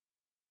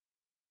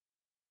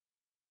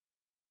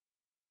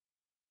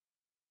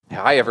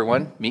Hi,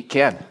 everyone. Meet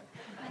Ken.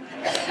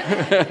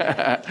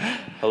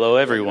 Hello,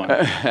 everyone.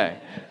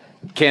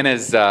 Ken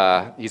is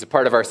he's a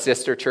part of our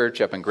sister church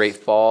up in Great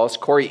Falls.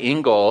 Corey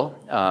Engel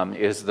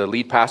is the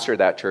lead pastor of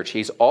that church.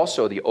 He's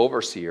also the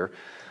overseer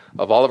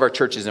of all of our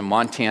churches in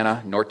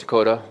Montana, North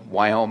Dakota,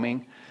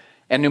 Wyoming,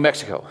 and New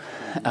Mexico.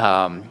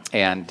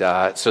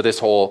 So this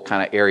whole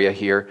kind of area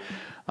here.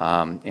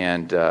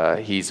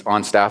 He's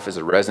on staff as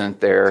a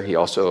resident there. He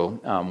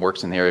also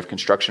works in the area of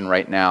construction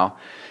right now.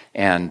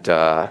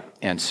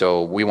 And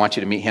so we want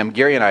you to meet him.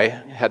 Gary and I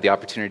had the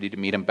opportunity to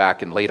meet him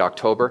back in late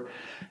October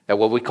at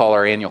what we call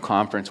our annual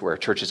conference, where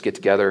churches get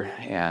together.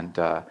 And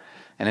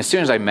as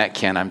soon as I met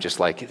Ken, I'm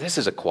just like, this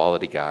is a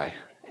quality guy.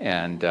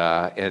 And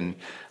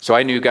so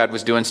I knew God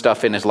was doing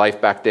stuff in his life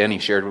back then. He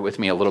shared with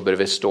me a little bit of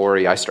his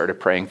story. I started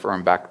praying for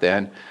him back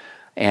then,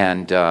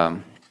 and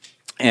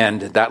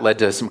that led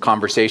to some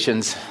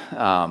conversations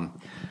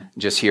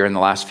just here in the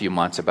last few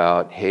months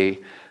about, hey,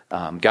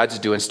 God's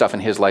doing stuff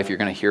in his life. You're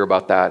going to hear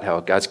about that, how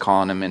God's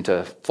calling him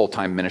into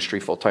full-time ministry,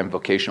 full-time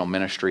vocational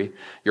ministry.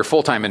 You're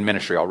full-time in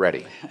ministry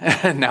already.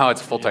 Now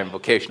it's full-time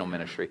vocational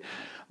ministry.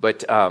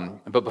 But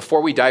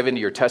before we dive into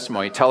your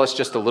testimony, tell us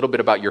just a little bit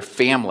about your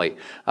family.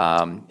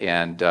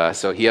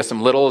 So he has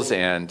some littles,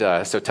 and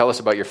so tell us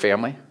about your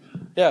family.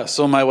 Yeah,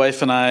 so my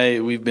wife and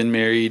I, we've been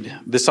married.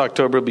 This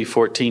October will be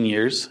 14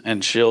 years,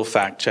 and she'll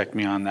fact-check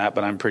me on that,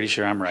 but I'm pretty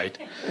sure I'm right.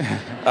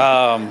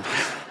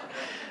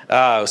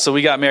 So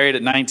we got married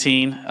at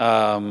 19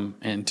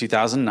 in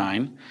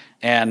 2009,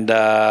 and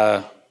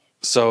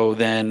so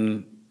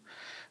then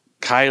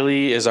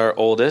Kylie is our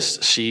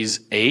oldest. She's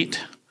 8,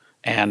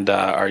 and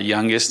our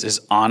youngest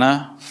is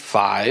Anna,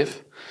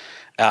 5.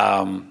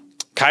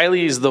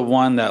 Kylie is the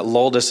one that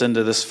lulled us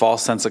into this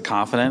false sense of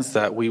confidence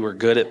that we were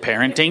good at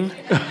parenting.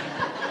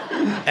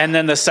 And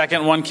then the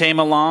second one came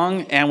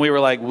along, and we were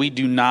like, we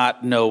do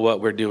not know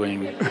what we're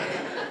doing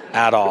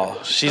at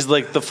all. She's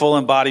like the full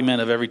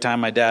embodiment of every time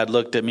my dad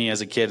looked at me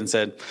as a kid and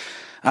said,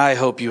 I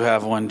hope you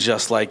have one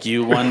just like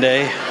you one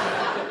day.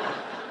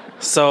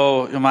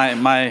 So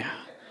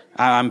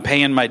I'm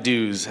paying my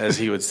dues, as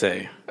he would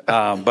say.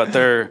 But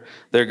they're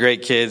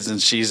great kids,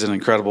 and she's an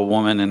incredible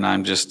woman, and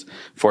I'm just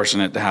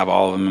fortunate to have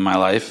all of them in my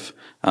life.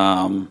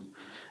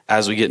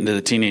 As we get into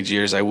the teenage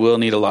years, I will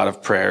need a lot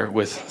of prayer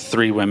with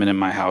 3 women in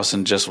my house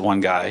and just one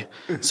guy.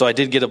 So I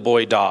did get a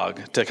boy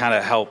dog to kind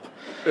of help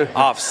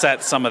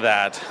offset some of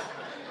that.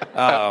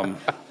 But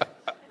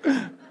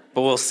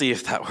we'll see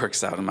if that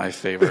works out in my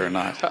favor or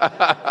not.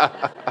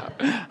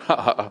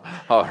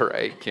 All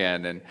right,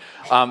 Ken. And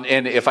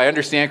if I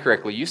understand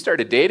correctly, you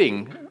started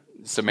dating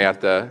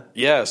Samantha.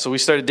 Yeah, so we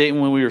started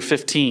dating when we were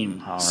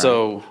 15. All right.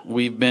 So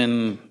we've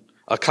been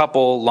a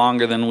couple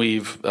longer than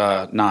we've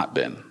not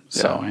been.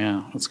 So,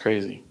 yeah, that's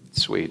crazy.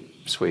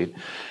 Sweet.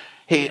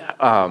 Hey,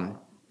 tell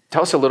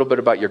us a little bit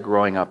about your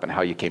growing up and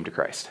how you came to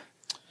Christ.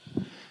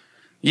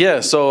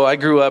 Yeah, so I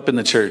grew up in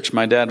the church.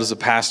 My dad was a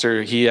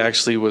pastor. He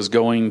actually was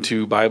going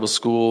to Bible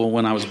school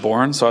when I was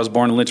born. So I was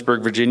born in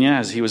Lynchburg, Virginia,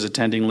 as he was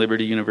attending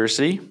Liberty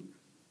University.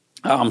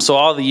 So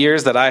all the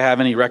years that I have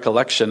any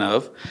recollection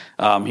of,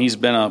 he's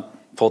been a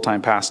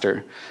full-time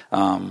pastor.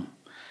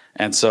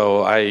 And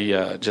so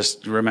I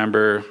just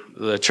remember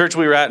the church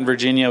we were at in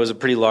Virginia was a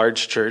pretty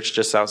large church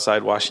just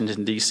outside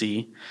Washington,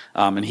 D.C.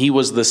 And he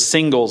was the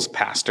singles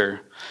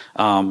pastor,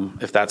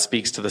 if that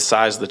speaks to the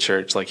size of the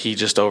church. Like, he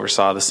just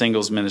oversaw the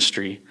singles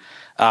ministry.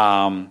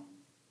 It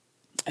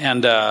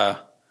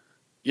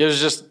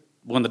was just,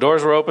 when the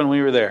doors were open,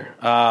 we were there.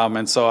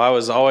 And so I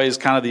was always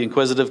kind of the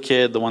inquisitive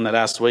kid, the one that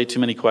asked way too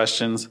many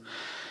questions.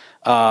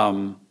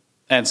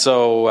 And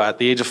so at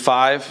the age of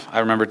 5, I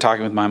remember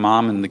talking with my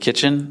mom in the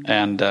kitchen,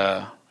 and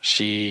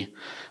she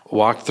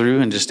walked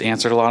through and just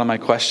answered a lot of my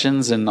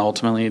questions, and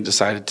ultimately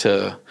decided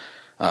to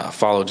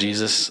follow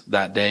Jesus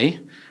that day.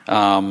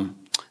 And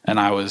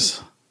I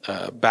was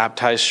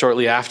baptized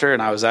shortly after,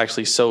 and I was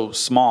actually so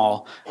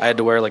small, I had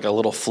to wear like a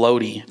little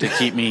floaty to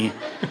keep me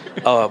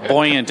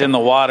buoyant in the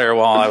water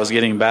while I was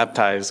getting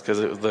baptized, because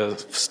the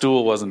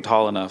stool wasn't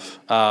tall enough.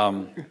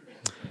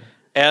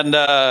 And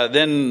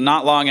then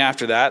not long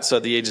after that, so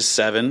at the age of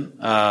 7,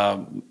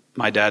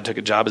 my dad took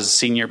a job as a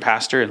senior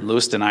pastor in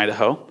Lewiston,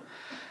 Idaho,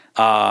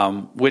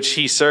 which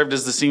he served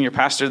as the senior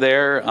pastor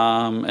there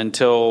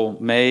until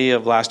May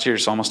of last year,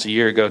 so almost a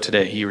year ago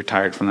today. He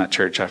retired from that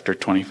church after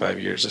 25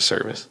 years of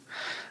service.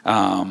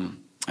 So,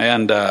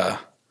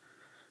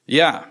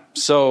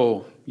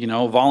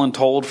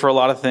 voluntold for a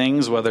lot of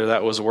things, whether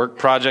that was work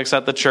projects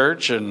at the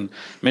church and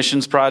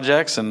missions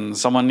projects, and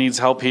someone needs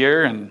help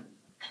here, and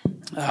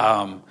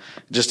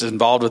just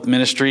involved with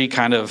ministry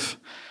kind of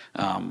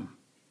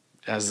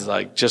as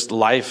like just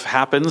life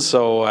happens.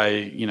 So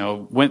I,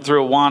 went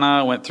through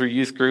Awana, went through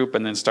youth group,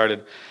 and then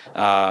started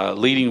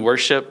leading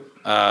worship.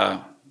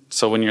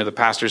 So when you're the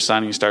pastor's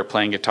son, you start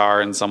playing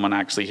guitar and someone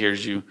actually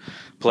hears you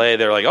play,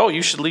 they're like, oh,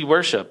 you should lead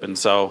worship. And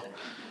so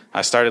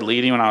I started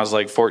leading when I was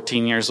like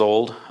 14 years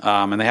old,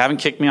 and they haven't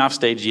kicked me off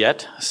stage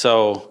yet.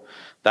 So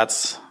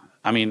that's,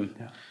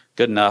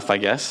 good enough, I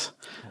guess.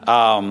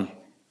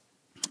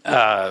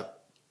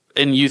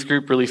 In youth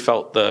group, really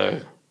felt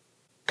the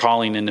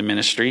calling into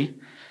ministry.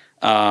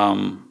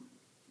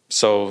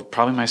 So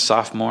probably my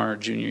sophomore or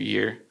junior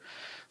year.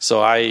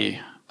 So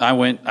I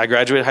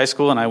graduated high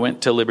school and I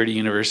went to Liberty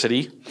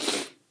University,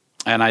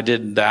 and I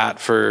did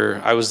that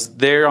I was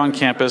there on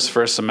campus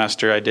for a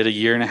semester. I did a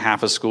year and a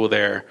half of school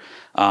there.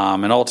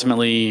 And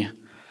ultimately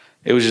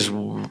it was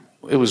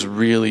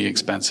really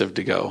expensive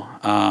to go.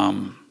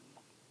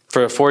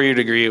 For a 4-year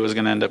degree, it was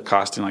going to end up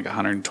costing like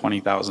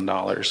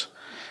 $120,000.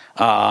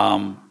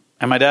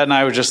 And my dad and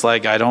I were just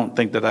like, I don't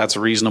think that that's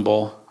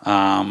reasonable.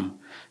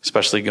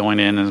 Especially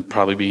going in and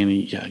probably being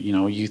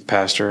a youth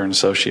pastor or an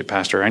associate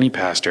pastor or any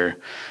pastor,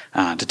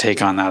 to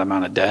take on that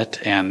amount of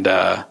debt. And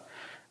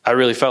I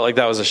really felt like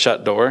that was a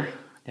shut door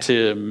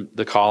to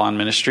the call on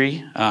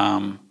ministry,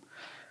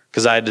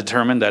 because I had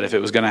determined that if it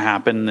was going to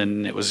happen,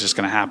 then it was just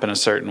going to happen a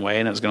certain way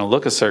and it was going to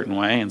look a certain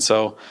way. And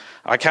so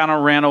I kind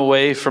of ran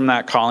away from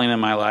that calling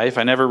in my life.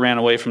 I never ran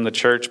away from the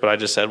church, but I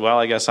just said, well,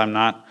 I guess I'm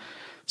not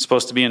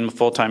supposed to be in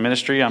full-time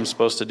ministry. I'm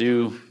supposed to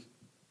do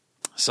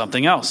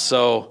something else.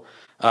 So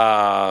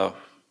a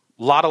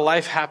lot of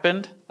life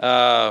happened.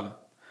 Some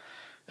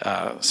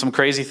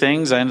crazy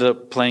things. I ended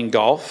up playing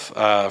golf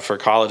for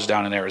college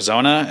down in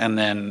Arizona, and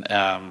then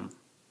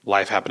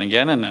life happened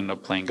again, and ended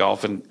up playing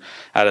golf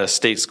at a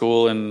state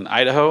school in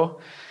Idaho.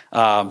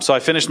 So I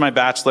finished my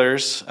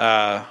bachelor's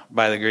by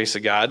the grace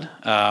of God.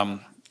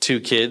 2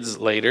 kids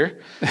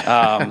later,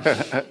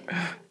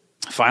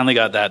 finally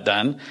got that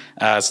done.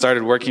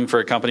 Started working for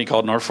a company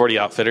called North 40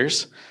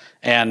 Outfitters.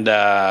 And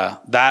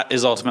that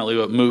is ultimately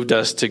what moved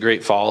us to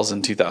Great Falls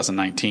in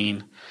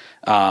 2019.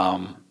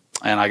 And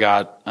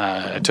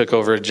I took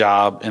over a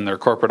job in their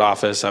corporate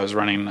office. I was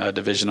running a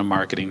division of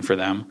marketing for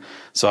them.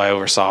 So I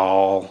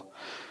oversaw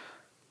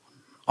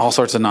all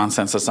sorts of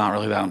nonsense that's not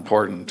really that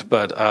important.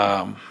 But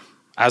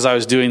as I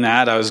was doing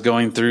that, I was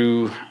going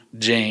through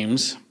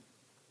James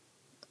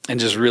and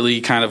just really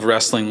kind of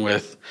wrestling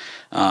with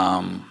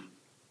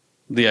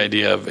the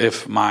idea of,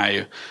 if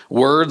my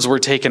words were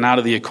taken out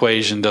of the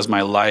equation, does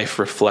my life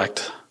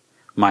reflect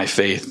my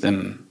faith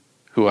in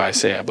who I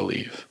say I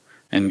believe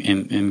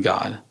in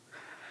God?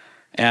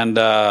 And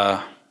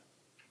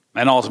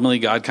ultimately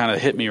God kind of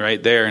hit me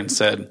right there and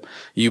said,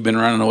 you've been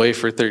running away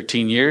for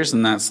 13 years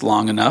and that's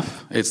long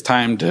enough. It's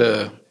time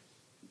to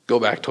go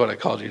back to what I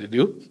called you to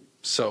do.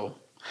 So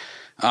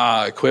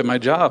I quit my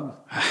job,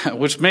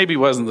 which maybe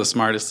wasn't the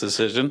smartest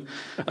decision.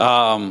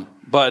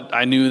 But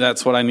I knew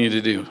that's what I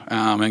needed to do.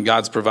 And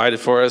God's provided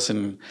for us,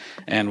 and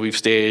we've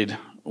stayed,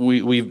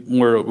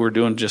 we're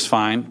doing just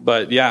fine.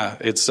 But yeah,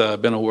 it's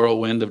been a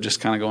whirlwind of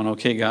just kind of going,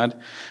 okay,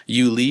 God,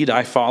 you lead,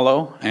 I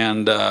follow,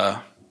 and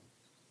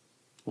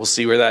we'll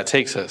see where that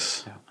takes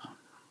us. Yeah.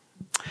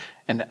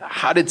 And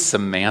how did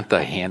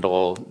Samantha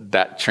handle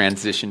that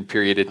transition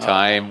period of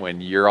time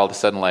when you're all of a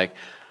sudden like,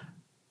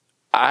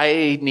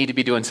 I need to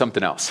be doing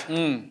something else?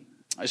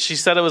 She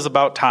said it was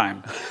about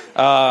time.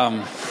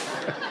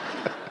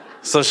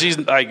 So she's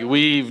like,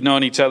 we've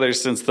known each other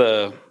since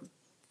the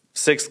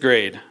 6th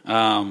grade.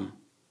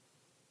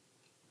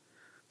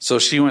 So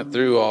she went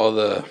through all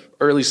the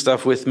early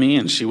stuff with me,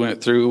 and she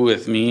went through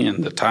with me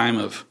in the time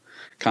of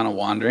kind of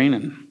wandering.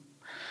 And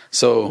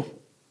so,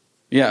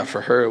 yeah,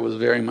 for her, it was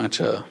very much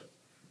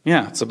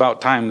it's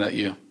about time that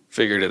you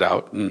figured it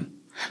out. And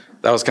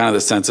that was kind of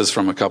the census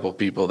from a couple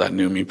people that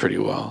knew me pretty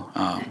well.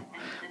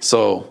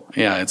 So,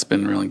 yeah, it's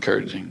been really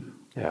encouraging.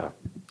 Yeah.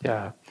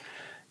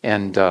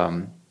 And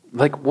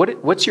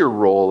what's your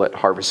role at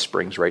Harvest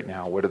Springs right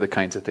now? What are the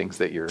kinds of things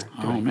that you're doing?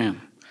 Oh,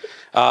 man.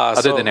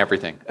 Other than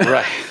everything.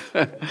 Right.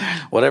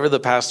 Whatever the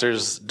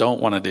pastors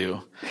don't want to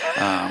do.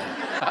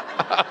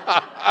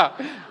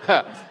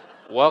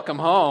 Welcome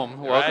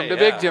home. Welcome to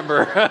Big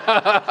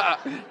Timber.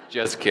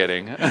 Just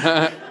kidding.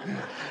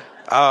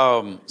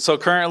 So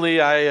currently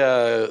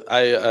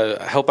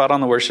I help out on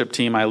the worship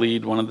team. I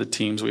lead one of the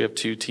teams. We have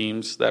 2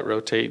 teams that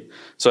rotate.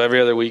 So every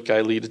other week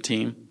I lead a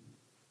team.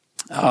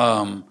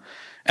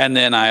 And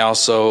then I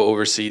also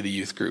oversee the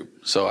youth group.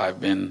 So I've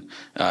been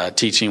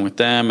teaching with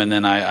them, and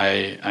then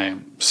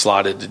I'm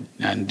slotted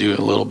and do a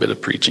little bit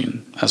of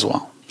preaching as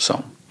well.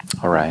 So,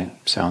 all right,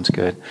 sounds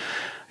good.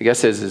 I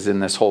guess is in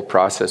this whole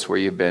process where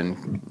you've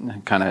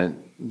been kind of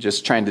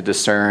just trying to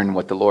discern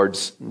what the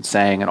Lord's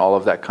saying and all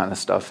of that kind of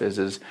stuff is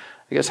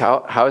I guess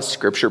how has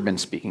Scripture been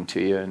speaking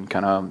to you, and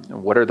kind of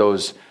what are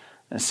those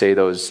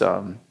parts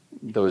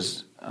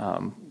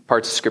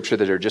of Scripture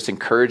that are just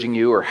encouraging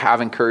you or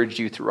have encouraged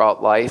you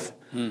throughout life?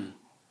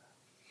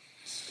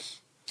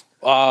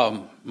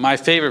 My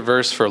favorite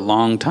verse for a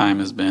long time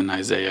has been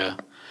Isaiah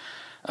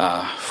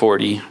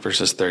 40,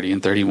 verses 30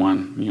 and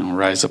 31.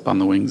 Rise up on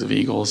the wings of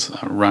eagles,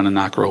 run and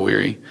not grow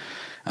weary.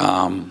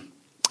 And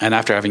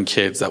after having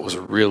kids, that was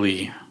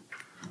really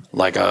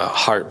like a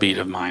heartbeat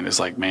of mine. It's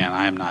like, man,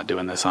 I am not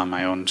doing this on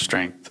my own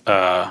strength.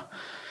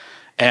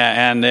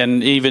 And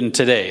then even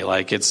today,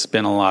 like, it's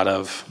been a lot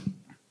of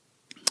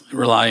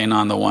relying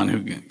on the one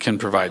who can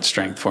provide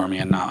strength for me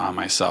and not on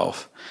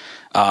myself.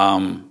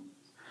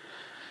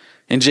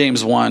 In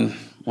James 1,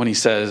 when he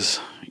says,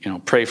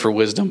 pray for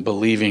wisdom,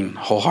 believing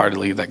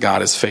wholeheartedly that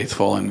God is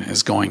faithful and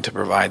is going to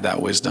provide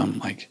that wisdom.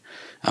 Like,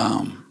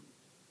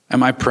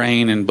 Am I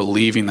praying and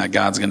believing that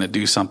God's going to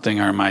do something,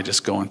 or am I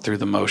just going through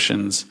the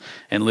motions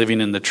and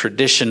living in the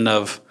tradition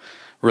of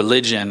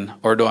religion?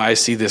 Or do I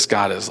see this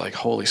God as like,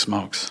 holy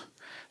smokes,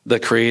 the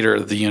creator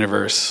of the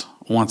universe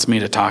wants me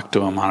to talk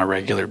to him on a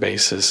regular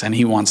basis, and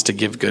he wants to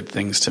give good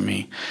things to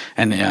me.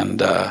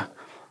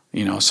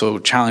 So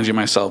challenging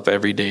myself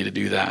every day to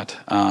do that.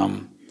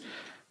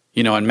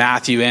 In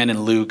Matthew and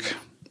in Luke,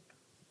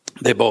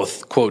 they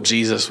both quote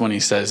Jesus when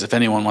he says, if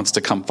anyone wants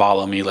to come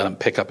follow me, let him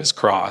pick up his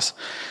cross.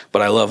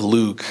 But I love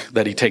Luke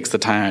that he takes the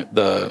time,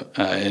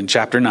 in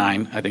chapter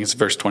 9, I think it's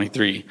verse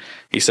 23,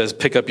 he says,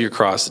 pick up your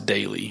cross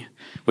daily,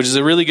 which is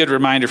a really good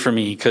reminder for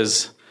me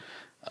because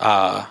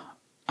I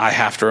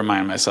have to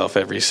remind myself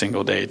every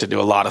single day to do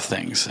a lot of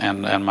things.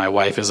 And my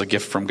wife is a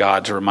gift from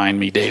God to remind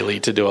me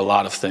daily to do a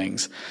lot of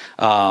things.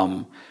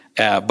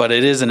 But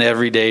it is an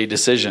everyday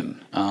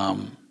decision.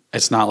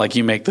 It's not like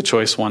you make the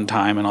choice one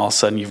time and all of a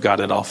sudden you've got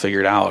it all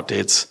figured out.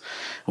 It's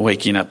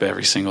waking up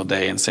every single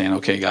day and saying,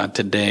 okay, God,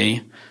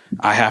 today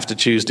I have to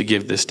choose to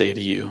give this day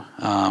to you.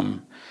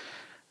 And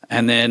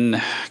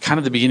then kind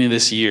of the beginning of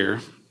this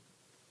year,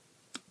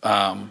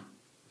 the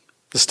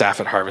staff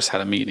at Harvest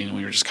had a meeting.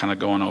 We were just kind of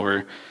going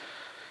over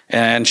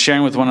and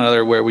sharing with one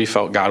another where we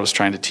felt God was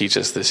trying to teach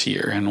us this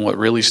year. And what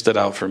really stood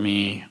out for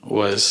me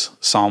was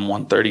Psalm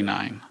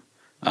 139.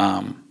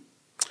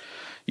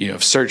 You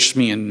have searched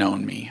me and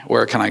known me.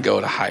 Where can I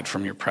go to hide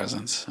from your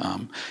presence?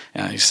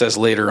 And he says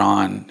later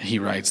on, he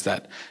writes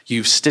that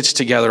you've stitched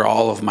together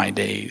all of my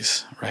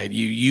days, right?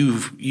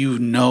 You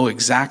know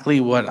exactly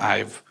what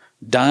I've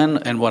done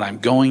and what I'm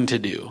going to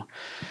do.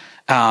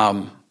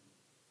 And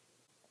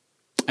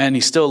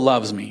he still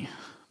loves me.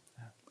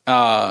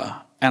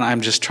 And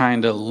I'm just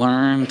trying to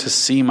learn to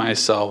see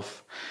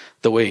myself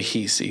the way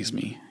he sees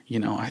me.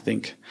 I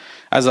think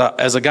as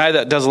a guy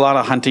that does a lot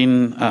of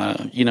hunting,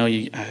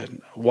 you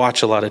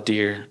watch a lot of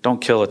deer. Don't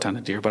kill a ton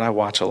of deer, but I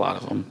watch a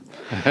lot of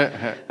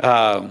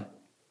them.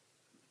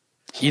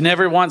 You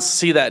never once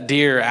see that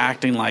deer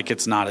acting like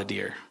it's not a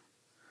deer.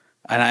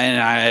 And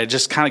I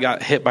just kind of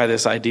got hit by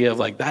this idea of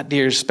like that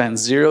deer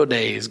spends 0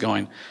 days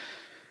going,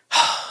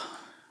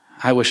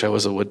 I wish I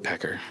was a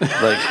woodpecker.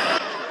 Like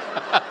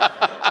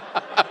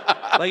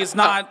it's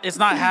not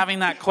having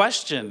that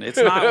question. It's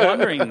not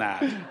wondering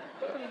that.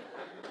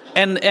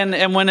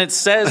 And when it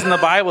says in the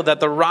Bible that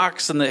the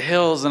rocks and the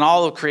hills and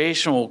all of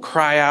creation will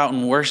cry out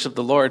and worship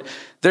the Lord,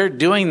 they're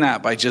doing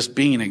that by just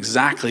being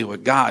exactly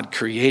what God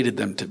created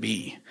them to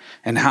be.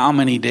 And how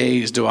many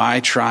days do I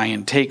try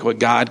and take what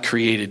God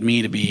created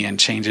me to be and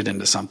change it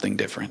into something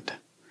different?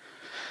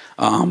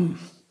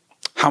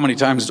 How many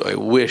times do I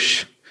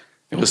wish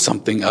it was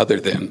something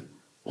other than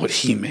what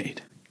he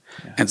made?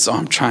 Yeah. And so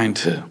I'm trying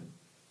to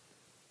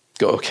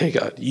go, okay,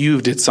 God, you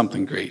did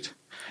something great.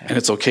 Yeah. And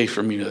it's okay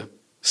for me to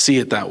see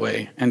it that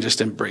way and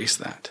just embrace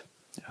that.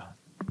 Yeah,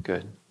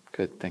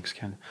 good. Thanks,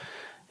 Ken.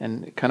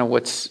 And kind of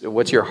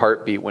what's your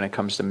heartbeat when it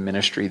comes to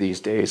ministry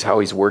these days, how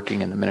he's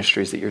working in the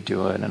ministries that you're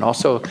doing, and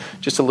also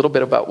just a little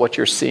bit about what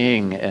you're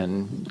seeing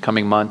in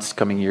coming months,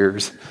 coming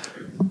years.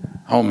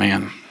 Oh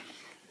man,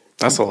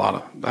 that's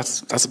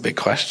a big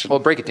question. Well,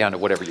 break it down to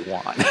whatever you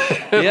want.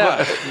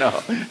 Yeah.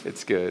 No,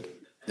 it's good.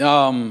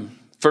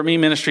 For me,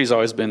 ministry's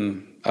always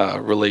been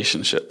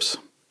relationships.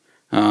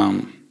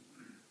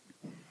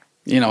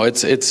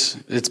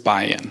 It's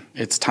buy-in,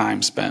 it's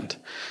time spent.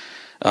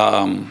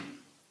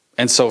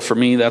 And so for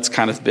me, that's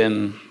kind of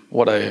been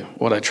what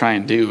I try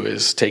and do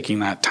is taking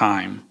that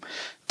time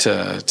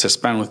to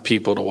spend with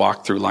people, to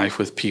walk through life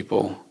with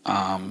people.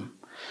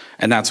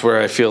 And that's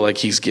where I feel like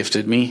he's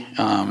gifted me,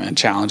 and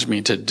challenged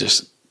me to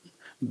just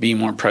be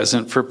more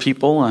present for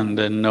people, and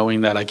then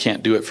knowing that I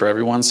can't do it for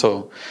everyone.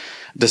 So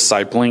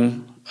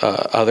discipling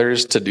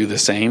others to do the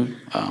same.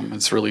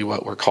 It's really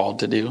what we're called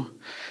to do.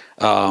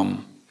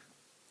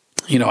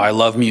 I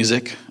love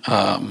music,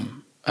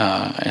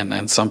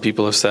 and some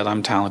people have said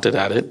I'm talented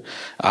at it.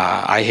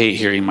 I hate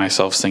hearing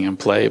myself sing and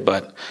play,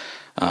 but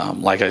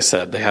like I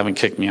said, they haven't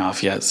kicked me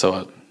off yet,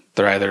 so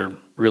they're either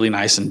really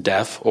nice and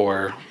deaf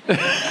or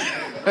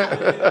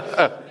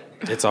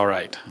it's all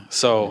right.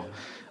 So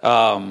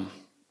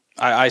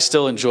I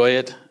still enjoy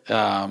it,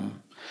 but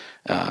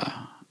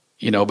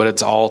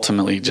it's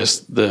ultimately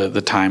just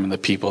the time and the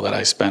people that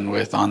I spend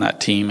with on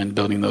that team and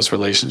building those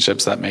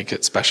relationships that make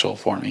it special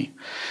for me.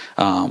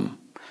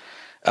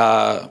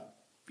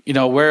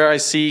 Where I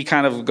see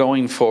kind of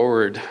going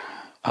forward,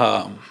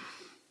 I've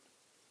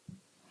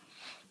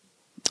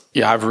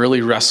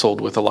really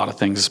wrestled with a lot of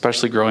things,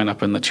 especially growing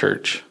up in the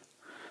church.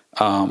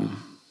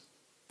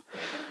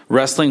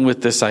 Wrestling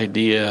with this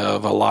idea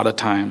of a lot of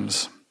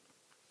times,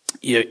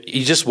 you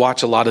just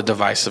watch a lot of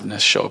divisiveness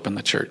show up in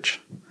the church.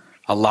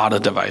 A lot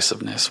of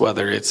divisiveness,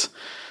 whether it's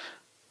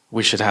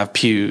we should have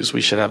pews,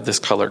 we should have this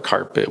color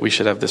carpet, we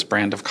should have this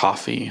brand of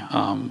coffee.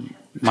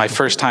 My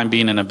first time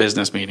being in a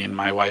business meeting,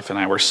 my wife and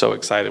I were so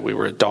excited. We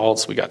were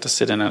adults. We got to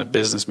sit in at a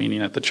business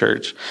meeting at the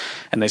church,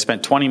 and they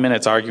spent 20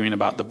 minutes arguing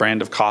about the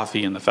brand of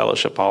coffee in the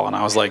fellowship hall. And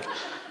I was like,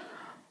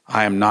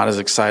 I am not as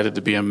excited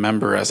to be a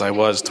member as I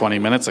was 20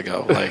 minutes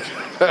ago. Like,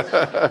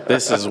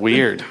 this is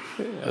weird.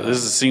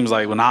 Seems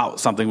like not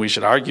something we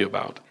should argue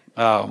about.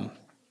 And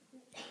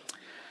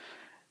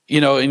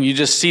you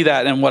just see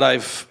that. And what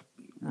I've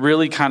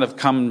really kind of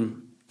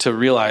come to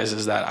realize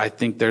is that I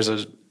think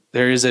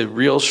there is a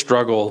real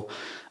struggle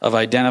of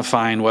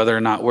identifying whether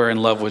or not we're in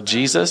love with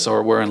Jesus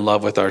or we're in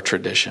love with our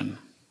tradition.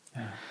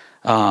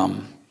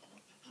 And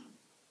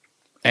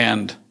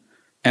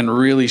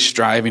really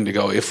striving to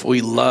go, if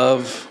we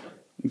love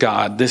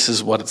God, this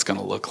is what it's going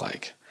to look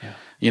like.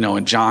 Yeah.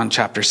 In John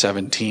chapter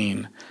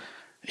 17,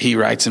 he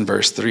writes in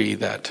verse 3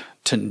 that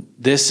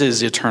this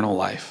is eternal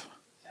life,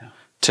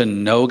 to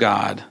know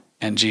God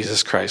and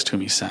Jesus Christ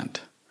whom he sent.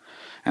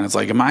 And it's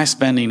like, am I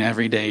spending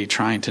every day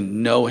trying to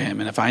know him?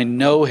 And if I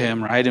know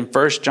him, right, in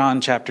 1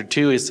 John chapter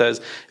 2, it says,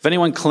 if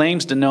anyone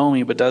claims to know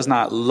me but does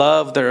not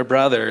love their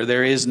brother,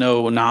 there is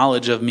no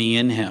knowledge of me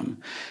in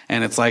him.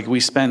 And it's like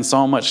we spend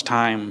so much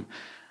time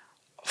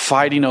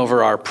fighting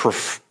over our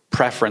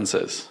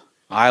preferences.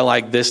 I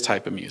like this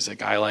type of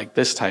music. I like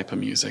this type of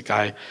music.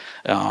 I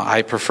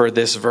prefer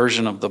this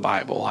version of the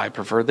Bible. I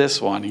prefer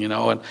this one, and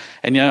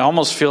I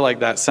almost feel like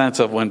that sense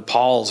of when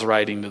Paul's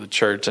writing to the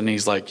church and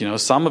he's like,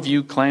 some of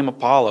you claim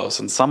Apollos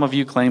and some of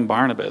you claim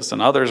Barnabas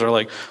and others are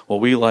like, well,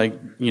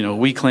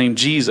 we claim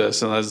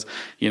Jesus. And as,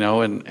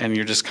 and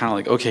you're just kind of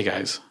like, okay,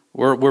 guys,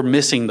 we're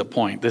missing the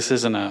point. This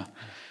isn't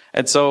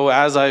and so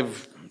as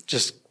I've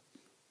just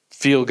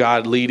feel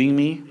God leading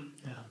me,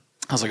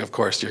 I was like, of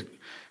course, you're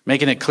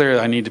making it clear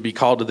that I need to be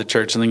called to the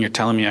church, and then you're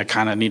telling me I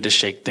kind of need to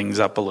shake things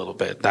up a little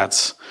bit.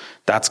 That's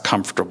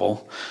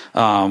comfortable.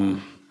 But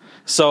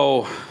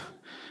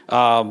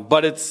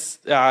it's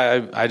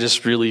I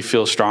just really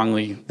feel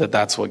strongly that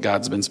that's what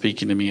God's been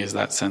speaking to me, is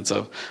that sense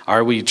of,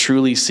 are we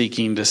truly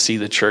seeking to see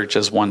the church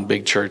as one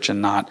big church and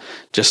not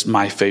just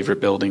my favorite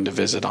building to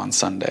visit on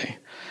Sunday?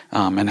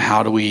 And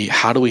how do we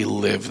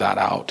live that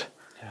out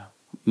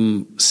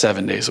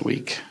 7 days a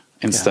week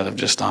instead of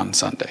just on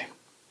Sunday?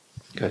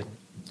 Good.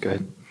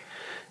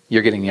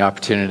 You're getting the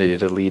opportunity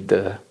to lead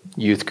the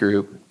youth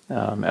group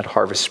at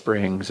Harvest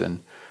Springs,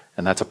 and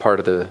that's a part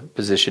of the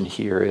position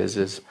here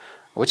is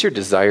what's your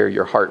desire,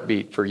 your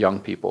heartbeat for young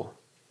people?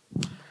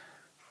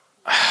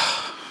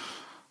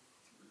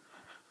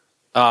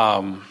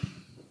 To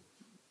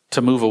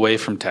move away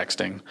from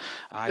texting.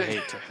 I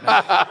hate texting.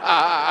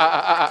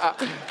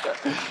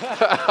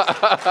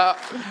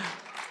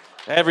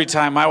 Every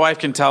time, my wife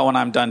can tell when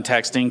I'm done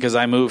texting because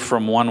I move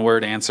from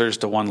one-word answers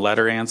to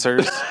one-letter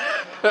answers.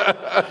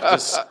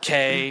 Just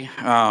K,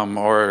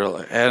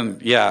 but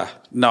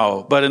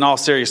in all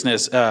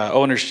seriousness,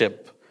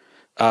 ownership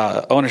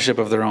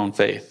of their own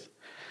faith.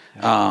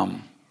 I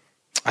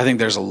think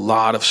there's a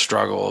lot of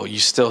struggle. You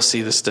still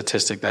see the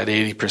statistic that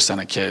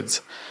 80% of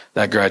kids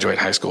that graduate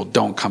high school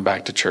don't come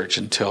back to church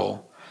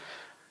until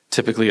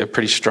typically a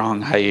pretty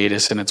strong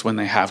hiatus, and it's when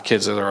they have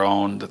kids of their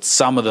own that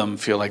some of them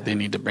feel like they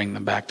need to bring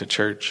them back to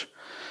church.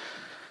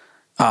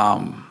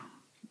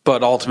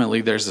 But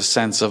ultimately, there's a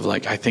sense of I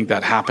think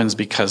that happens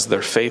because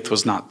their faith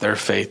was not their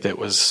faith; it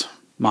was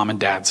mom and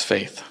dad's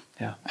faith.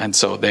 Yeah. And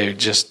so they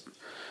just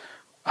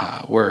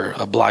were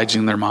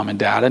obliging their mom and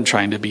dad and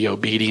trying to be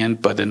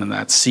obedient, but in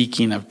that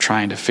seeking of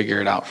trying to figure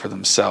it out for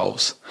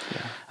themselves.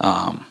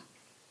 Yeah.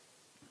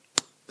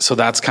 So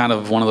that's kind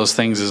of one of those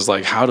things is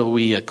how do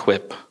we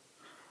equip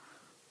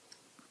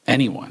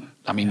anyone?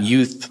 I mean,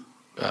 youth,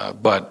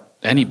 but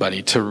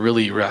anybody to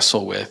really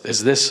wrestle with,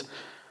 is this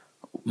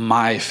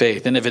my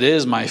faith? And if it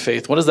is my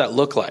faith, what does that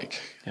look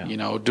like?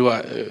 Yeah.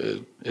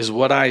 Is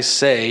what I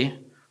say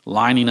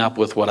lining up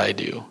with what I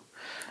do?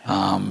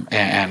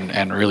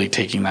 And really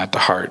taking that to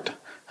heart.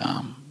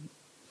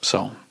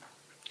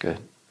 Good.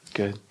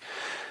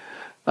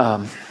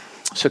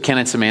 So Ken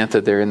and Samantha,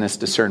 they're in this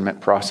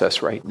discernment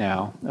process right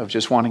now of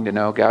just wanting to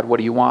know, God, what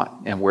do you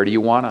want? And where do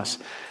you want us?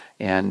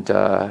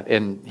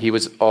 And he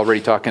was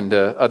already talking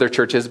to other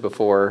churches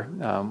before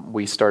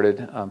we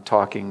started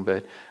talking,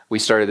 but we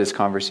started this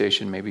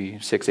conversation maybe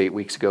 6-8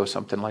 weeks ago,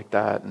 something like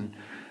that. And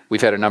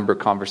we've had a number of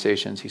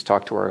conversations. He's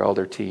talked to our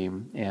elder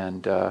team.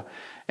 And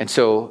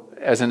so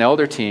as an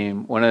elder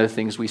team, one of the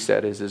things we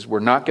said is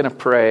we're not going to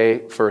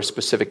pray for a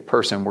specific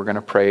person. We're going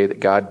to pray that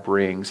God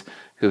brings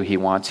who he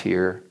wants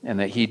here, and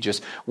that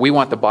we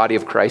want the body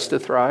of Christ to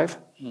thrive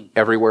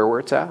everywhere where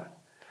it's at.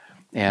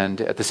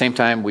 And at the same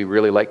time, we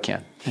really like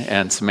Ken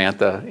and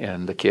Samantha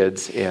and the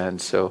kids.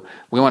 And so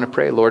we want to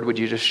pray, Lord, would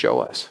you just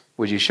show us?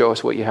 Would you show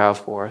us what you have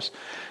for us?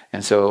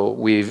 And so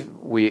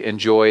we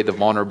enjoy the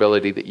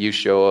vulnerability that you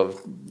show of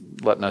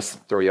letting us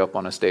throw you up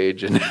on a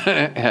stage and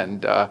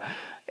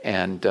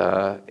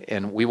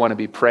we want to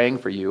be praying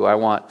for you. I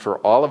want for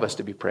all of us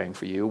to be praying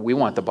for you. We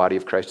want the body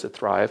of Christ to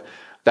thrive.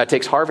 That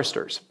takes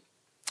harvesters.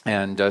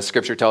 And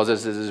Scripture tells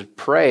us is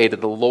pray to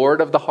the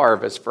Lord of the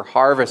harvest for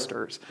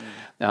harvesters,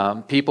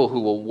 people who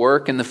will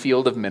work in the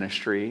field of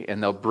ministry,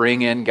 and they'll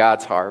bring in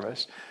God's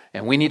harvest.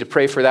 And we need to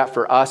pray for that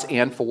for us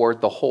and for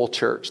the whole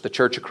church. The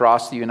church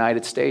across the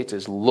United States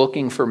is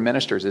looking for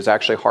ministers. It's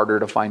actually harder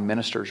to find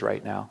ministers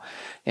right now.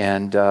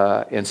 And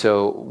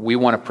so we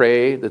want to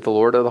pray that the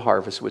Lord of the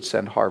harvest would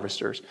send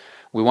harvesters.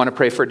 We want to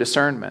pray for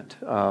discernment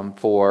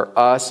for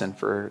us and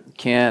for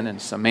Ken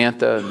and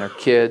Samantha and their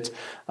kids.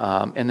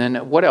 And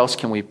then what else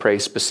can we pray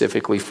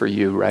specifically for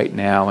you right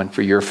now and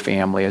for your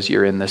family as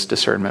you're in this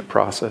discernment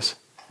process?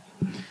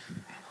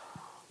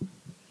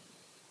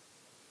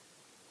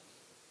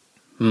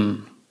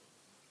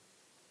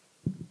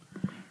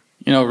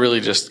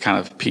 Really just kind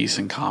of peace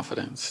and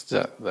confidence.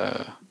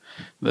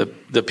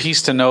 The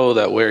peace to know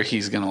that where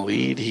He's going to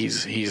lead,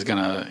 He's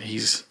going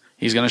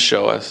to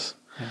show us.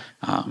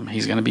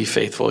 He's going to be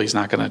faithful. He's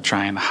not going to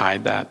try and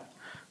hide that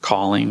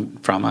calling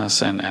from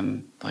us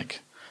and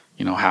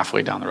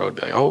halfway down the road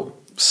be like, oh,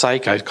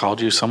 psych, I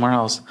called you somewhere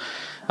else.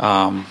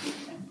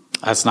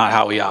 That's not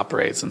how He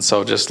operates. And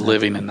so just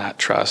living in that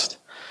trust.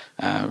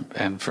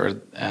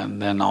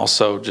 And then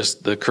also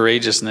just the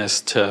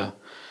courageousness to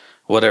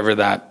whatever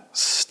that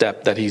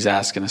step that He's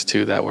asking us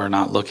to, that we're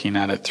not looking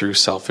at it through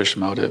selfish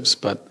motives,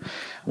 but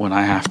when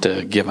I have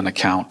to give an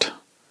account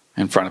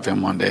in front of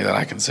Him one day, that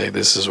I can say,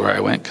 this is where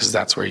I went because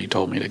that's where you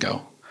told me to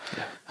go.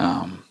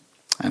 Yeah.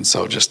 And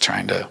so just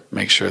trying to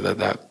make sure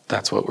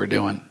that's what we're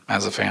doing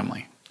as a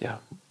family. Yeah.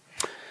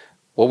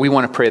 Well, we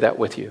want to pray that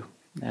with you.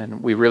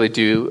 And we really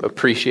do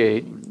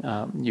appreciate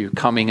you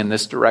coming in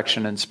this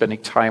direction and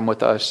spending time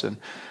with us.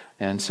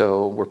 And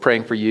so we're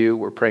praying for you.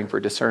 We're praying for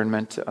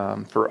discernment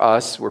for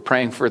us. We're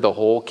praying for the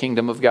whole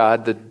kingdom of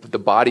God, the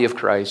body of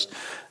Christ,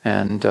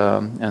 and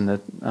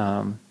that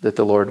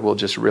the Lord will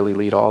just really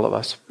lead all of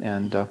us.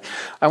 And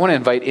I want to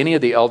invite any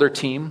of the elder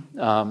team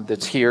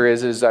that's here.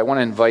 I want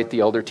to invite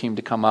the elder team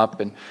to come up.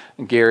 And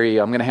Gary,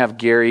 I'm going to have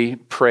Gary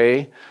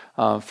pray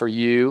for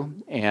you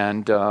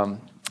and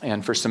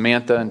for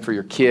Samantha and for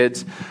your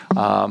kids.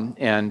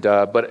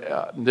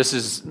 But this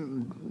is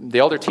the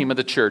elder team of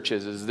the church.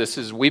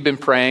 We've been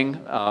praying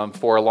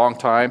for a long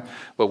time,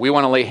 but we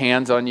want to lay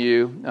hands on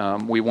you.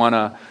 We want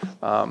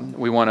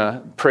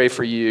to pray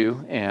for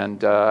you and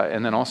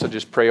then also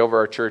just pray over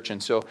our church.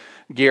 And so,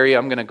 Gary,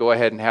 I'm going to go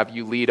ahead and have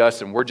you lead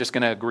us, and we're just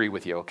going to agree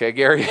with you, okay,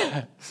 Gary?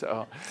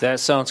 So that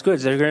sounds good.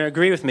 They're going to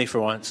agree with me for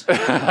once.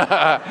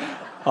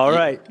 All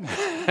right,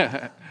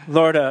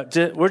 Lord,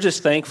 we're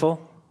just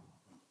thankful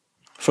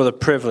for the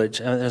privilege.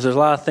 And there's a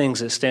lot of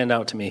things that stand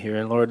out to me here.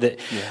 And Lord, that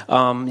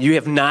you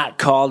have not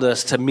called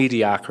us to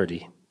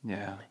mediocrity.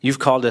 Yeah. You've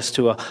called us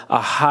to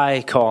a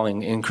high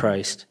calling in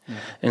Christ. Yeah.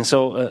 And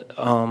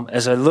so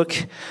as I look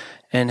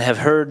and have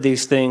heard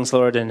these things,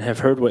 Lord, and have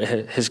heard what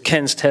his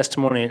Ken's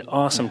testimony, an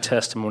awesome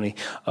testimony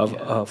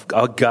of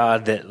a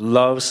God that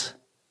loves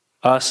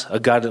us, a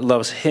God that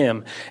loves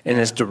him and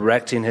is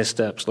directing his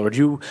steps. Lord,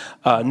 you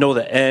know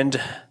the end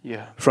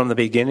from the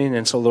beginning.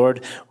 And so,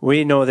 Lord,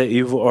 we know that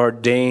you've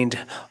ordained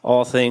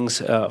all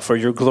things for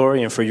your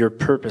glory and for your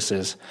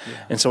purposes.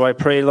 Yeah. And so I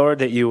pray, Lord,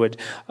 that you would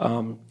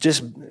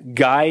just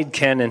guide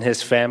Ken and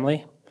his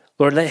family.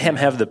 Lord, let him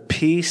have the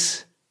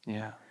peace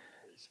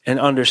and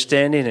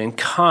understanding and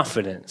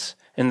confidence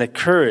and the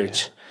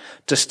courage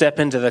to step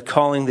into the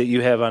calling that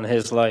you have on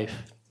his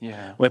life.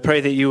 Yeah. We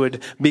pray that you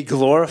would be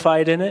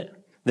glorified in it,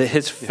 that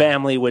his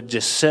family would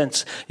just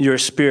sense your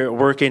spirit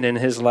working in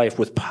his life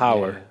with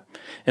power. Yeah.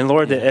 And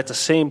Lord, that at the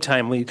same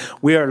time,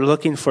 we are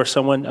looking for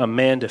a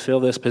man to fill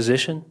this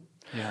position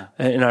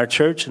in our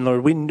church. And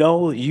Lord, we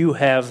know you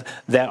have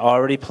that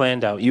already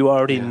planned out. You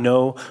already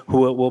know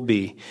who it will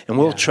be. And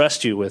we'll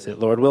trust you with it,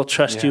 Lord. We'll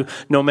trust you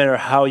no matter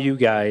how you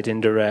guide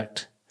and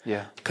direct.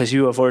 Yeah. Because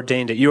you have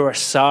ordained it. You are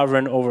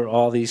sovereign over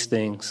all these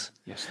things.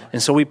 Yes, Lord.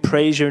 And so we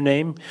praise your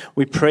name.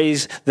 We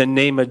praise the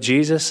name of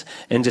Jesus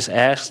and just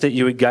ask that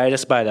you would guide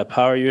us by the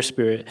power of your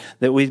Spirit,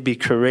 that we'd be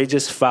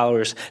courageous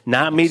followers,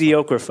 not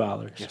mediocre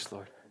followers,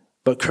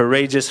 but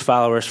courageous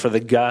followers for the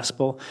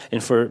gospel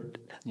and for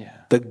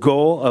the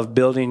goal of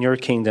building your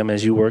kingdom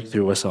as you work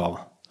through us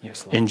all.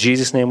 Yes, Lord. In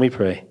Jesus' name we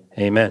pray.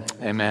 Amen.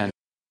 Amen.